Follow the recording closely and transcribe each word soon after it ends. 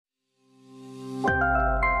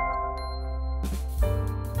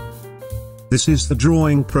This is the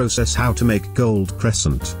drawing process how to make Gold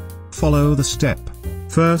Crescent. Follow the step.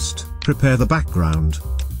 First, prepare the background.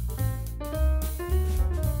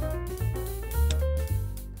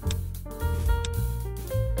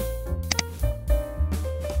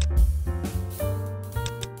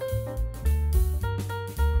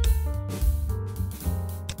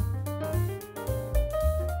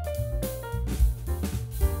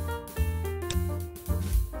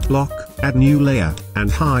 Lock, add new layer,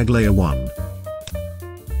 and hide layer 1.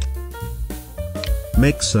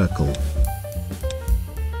 Make circle.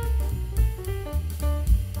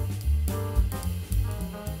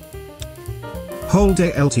 Hold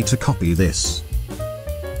Alt to copy this.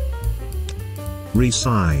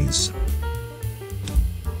 Resize.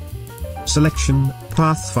 Selection,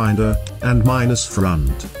 Pathfinder, and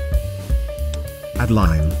 -front. Add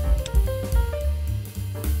line.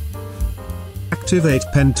 Activate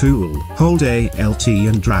pen tool, hold Alt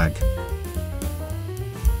and drag.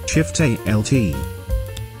 Shift Alt.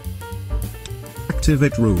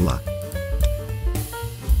 Activate ruler.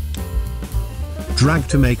 Drag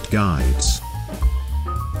to make guides.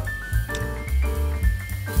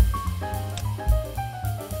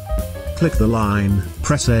 Click the line,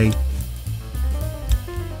 press A.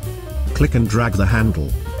 Click and drag the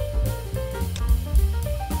handle.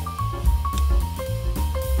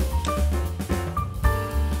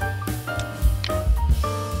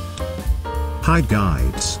 Hide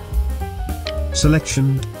guides.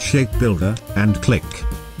 Selection, Shape Builder, and click.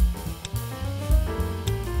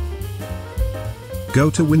 Go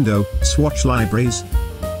to Window, Swatch Libraries,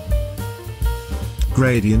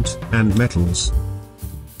 Gradient, and Metals.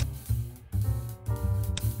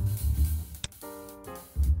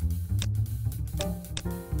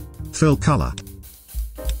 Fill color.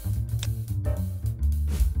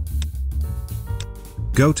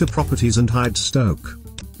 Go to Properties and hide Stoke.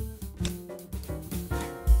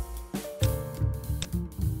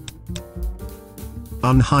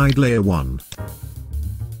 Unhide layer 1.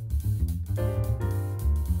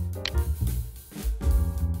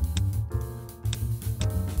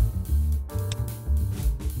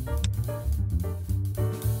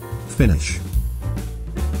 Finish.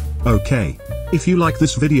 Okay. If you like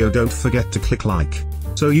this video, don't forget to click like,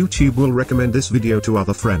 so YouTube will recommend this video to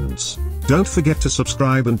other friends. Don't forget to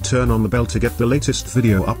subscribe and turn on the bell to get the latest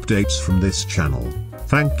video updates from this channel.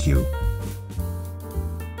 Thank you.